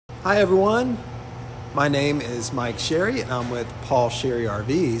Hi everyone, my name is Mike Sherry and I'm with Paul Sherry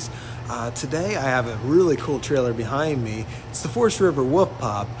RVs. Today I have a really cool trailer behind me. It's the Forest River Wolf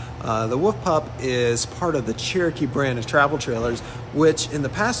Pup. The Wolf Pup is part of the Cherokee brand of travel trailers, which in the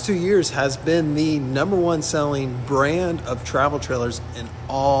past 2 years has been the #1 selling brand of travel trailers in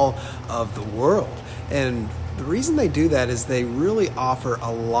all of the world. And the reason they do that is they really offer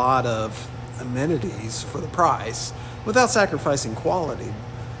a lot of amenities for the price without sacrificing quality.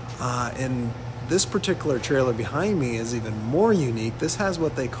 And this particular trailer behind me is even more unique. This has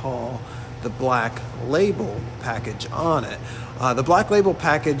what they call the Black Label package on it. The Black Label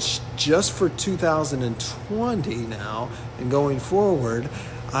package just for 2020 now and going forward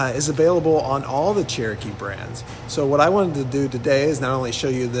is available on all the Cherokee brands. So what I wanted to do today is not only show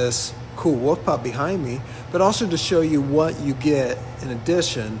you this cool wolf pup behind me, but also to show you what you get in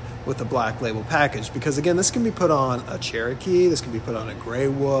addition with the Black Label package. Because again, this can be put on a Cherokee, this can be put on a gray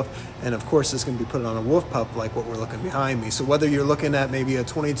wolf, and of course this can be put on a wolf pup like what we're looking behind me. So whether you're looking at maybe a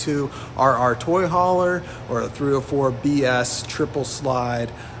 22 RR toy hauler or a 304 BS triple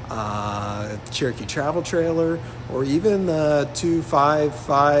slide Cherokee travel trailer, or even the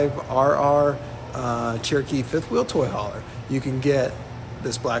 255 RR Cherokee fifth wheel toy hauler, you can get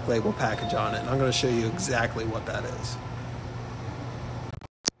this Black Label package on it. And I'm going to show you exactly what that is.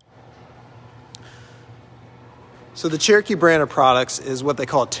 So the Cherokee brand of products is what they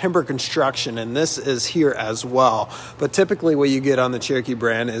call timber construction, and this is here as well. But typically what you get on the Cherokee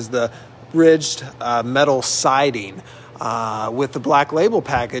brand is the ridged metal siding. With the Black Label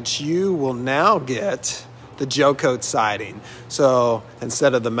package, you will now get the gel coat siding. So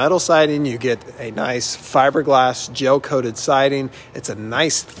instead of the metal siding, you get a nice fiberglass gel coated siding. It's a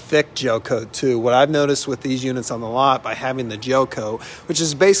nice thick gel coat too. What I've noticed with these units on the lot by having the gel coat, which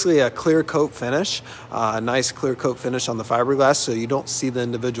is basically a clear coat finish, a nice clear coat finish on the fiberglass so you don't see the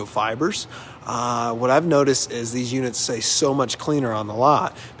individual fibers. What I've noticed is these units stay so much cleaner on the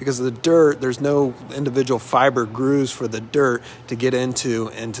lot because of the dirt. There's no individual fiber grooves for the dirt to get into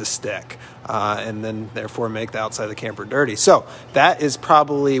and to stick, and then therefore make the outside of the camper dirty. So that is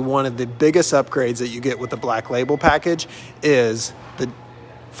probably one of the biggest upgrades that you get with the Black Label package is the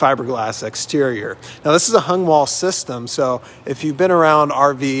fiberglass exterior. Now this is a hung wall system, so if you've been around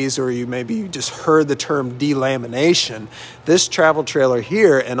RVs or you maybe just heard the term delamination, this travel trailer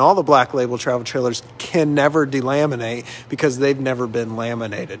here and all the Black Label travel trailers can never delaminate because they've never been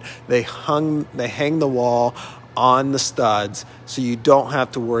laminated. They hang the wall on the studs, so you don't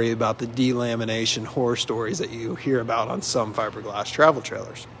have to worry about the delamination horror stories that you hear about on some fiberglass travel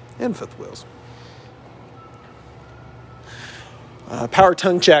trailers and fifth wheels. Power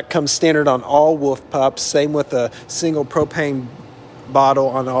tongue jack comes standard on all wolf pups. Same with a single propane bottle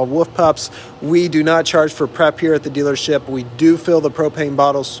on all wolf pups. We do not charge for prep here at the dealership. We do fill the propane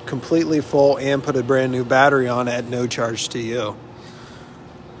bottles completely full and put a brand new battery on it at no charge to you.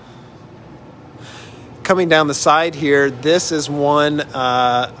 Coming down the side here, this is one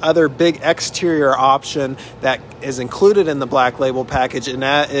other big exterior option that is included in the Black Label package, and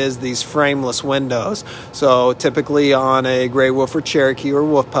that is these frameless windows. So typically on a gray wolf or Cherokee or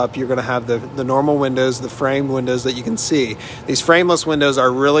wolf pup, you're going to have the normal windows, the framed windows that you can see. These frameless windows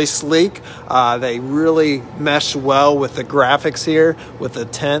are really sleek. They really mesh well with the graphics here, with the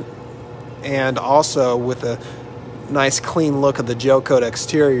tent, and also with the nice clean look of the gel coat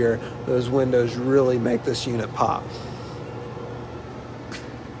exterior. Those windows really make this unit pop.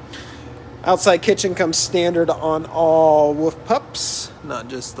 Outside kitchen comes standard on all wolf pups, not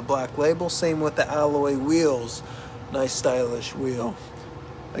just the Black Label. Same with the alloy wheels, nice stylish wheel.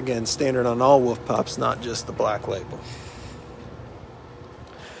 Again, standard on all wolf pups, not just the Black Label.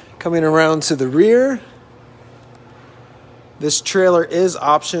 Coming around to the rear, this trailer is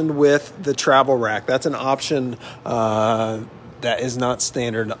optioned with the travel rack. That's an option that is not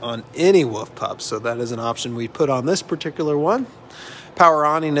standard on any wolf pup, so that is an option we put on this particular one. Power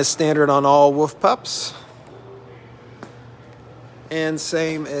awning is standard on all wolf pups. And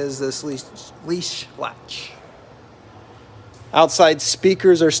same as this leash latch. Outside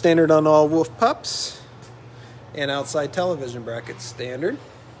speakers are standard on all wolf pups. And outside television brackets standard.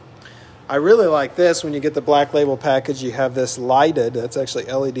 I really like this. When you get the Black Label package, you have this lighted, that's actually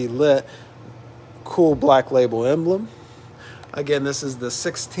LED lit, cool Black Label emblem. Again, this is the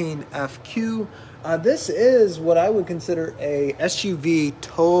 16FQ. This is what I would consider a SUV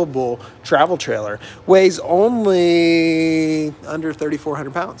towable travel trailer. Weighs only under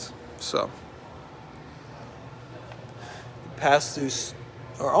 3,400 pounds. So, pass through,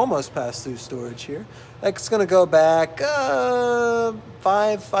 or almost pass through storage here. That's going to go back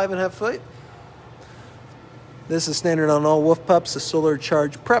 5.5 feet. This is standard on all Wolf Pups, the solar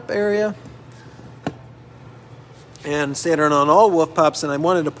charge prep area. And standard on all Wolf Pups, and I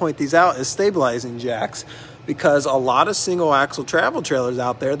wanted to point these out, is stabilizing jacks, because a lot of single axle travel trailers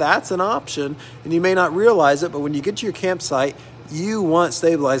out there, that's an option, and you may not realize it, but when you get to your campsite, you want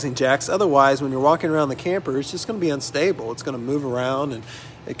stabilizing jacks. Otherwise, when you're walking around the camper, it's just going to be unstable. It's going to move around, and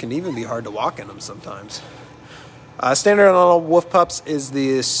it can even be hard to walk in them sometimes. Standard on all Wolf Pups is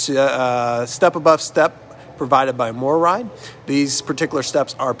the step above step provided by MoreRide. These particular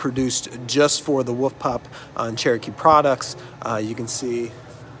steps are produced just for the Wolf Pup on Cherokee products. You can see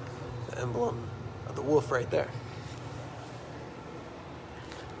the emblem of the wolf right there.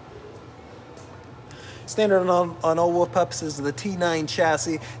 Standard on all Wolf Pups is the T9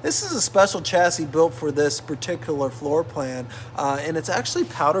 chassis. This is a special chassis built for this particular floor plan, and it's actually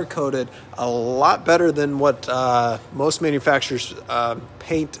powder coated a lot better than what most manufacturers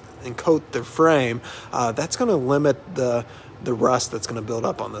paint and coat their frame. That's going to limit the rust that's going to build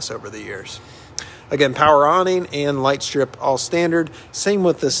up on this over the years. Again, power awning and light strip, all standard. Same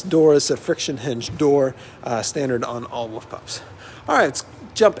with this door. It's a friction hinge door, standard on all Wolf Pups. All right, let's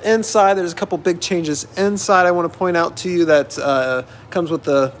jump inside. There's a couple big changes inside I want to point out to you that comes with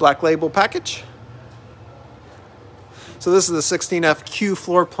the Black Label package. So this is the 16FQ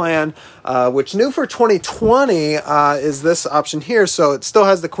floor plan, which new for 2020 is this option here. So it still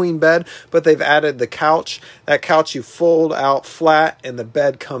has the queen bed, but they've added the couch. That couch you fold out flat and the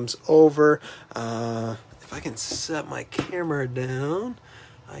bed comes over. If I can set my camera down,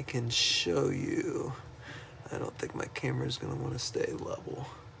 I can show you. I don't think my camera is going to want to stay level.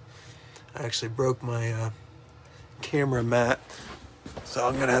 I actually broke my camera mat, so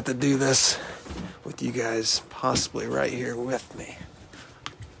I'm going to have to do this with you guys possibly right here with me.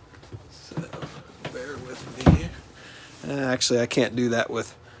 So bear with me. Actually, I can't do that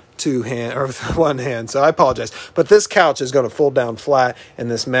with with one hand, so I apologize. But this couch is going to fold down flat, and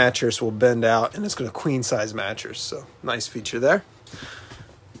this mattress will bend out, and it's going to queen size mattress. So nice feature there.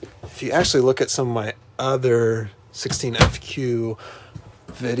 If you actually look at some of my other 16FQ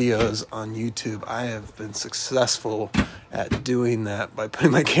videos on YouTube, I have been successful at doing that by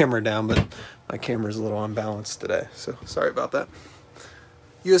putting my camera down, but my camera is a little unbalanced today, so sorry about that.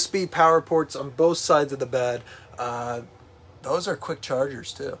 USB power ports on both sides of the bed. Those are quick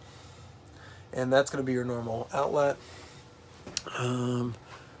chargers too, and that's going to be your normal outlet.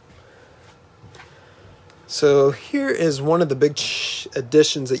 So here is one of the big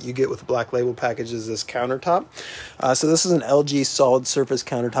additions that you get with the Black Label package is this countertop. So this is an LG solid surface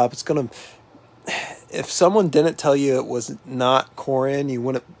countertop. It's going to, if someone didn't tell you it was not Corian, you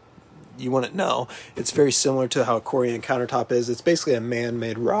wouldn't know. It's very similar to how a Corian countertop is. It's basically a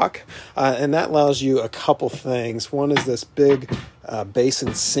man-made rock, and that allows you a couple things. One is this big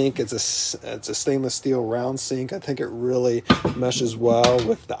basin sink. It's a stainless steel round sink. I think it really meshes well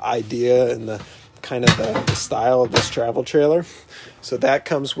with the idea and the kind of the style of this travel trailer. So that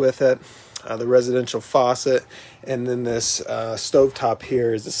comes with it. The residential faucet, and then this stovetop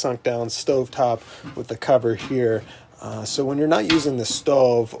here is a sunk down stovetop with the cover here. So when you're not using the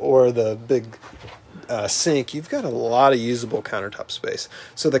stove or the big sink, you've got a lot of usable countertop space.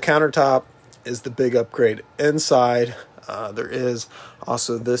 So the countertop is the big upgrade inside. There is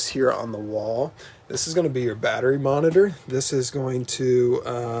also this here on the wall. This is going to be your battery monitor. This is going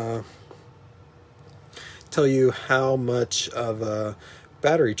to tell you how much of a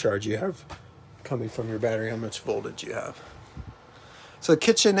battery charge you have coming from your battery, how much voltage you have. So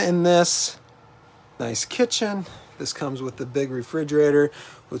kitchen in this, nice kitchen. This comes with the big refrigerator,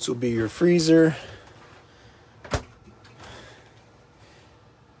 which will be your freezer.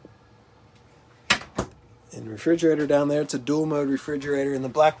 And refrigerator down there, it's a dual mode refrigerator. In the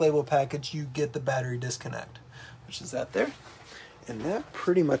Black Label package, you get the battery disconnect, which is that there. And that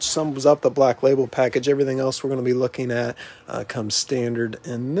pretty much sums up the Black Label package. Everything else we're going to be looking at comes standard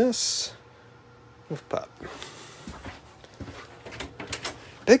in this Wolf Pup.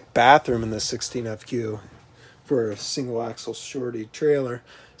 Big bathroom in this 16FQ for a single axle shorty trailer.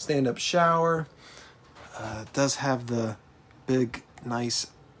 Stand-up shower. It does have the big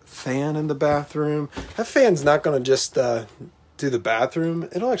nice fan in the bathroom. That fan's not going to just do the bathroom.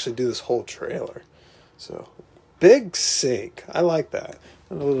 It'll actually do this whole trailer. So big sink. I like that.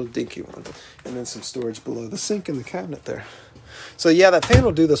 And a little dinky one. And then some storage below the sink and the cabinet there. So yeah, that fan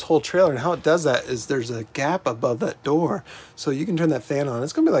will do this whole trailer. And how it does that is there's a gap above that door. So you can turn that fan on.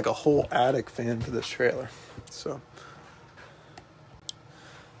 It's going to be like a whole attic fan for this trailer. So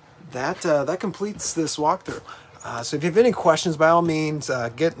that completes this walkthrough. So if you have any questions, by all means,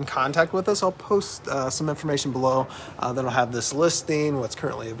 get in contact with us. I'll post some information below that'll have this listing, what's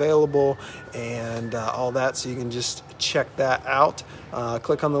currently available, and all that, so you can just check that out.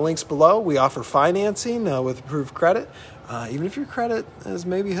 Click on the links below. We offer financing with approved credit. Even if your credit has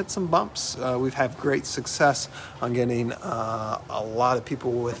maybe hit some bumps, we've had great success on getting a lot of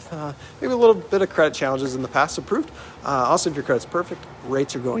people with maybe a little bit of credit challenges in the past approved. Also, if your credit's perfect,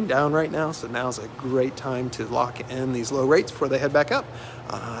 rates are going down right now, so now's a great time to lock in these low rates before they head back up.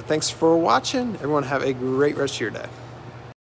 Thanks for watching. Everyone have a great rest of your day.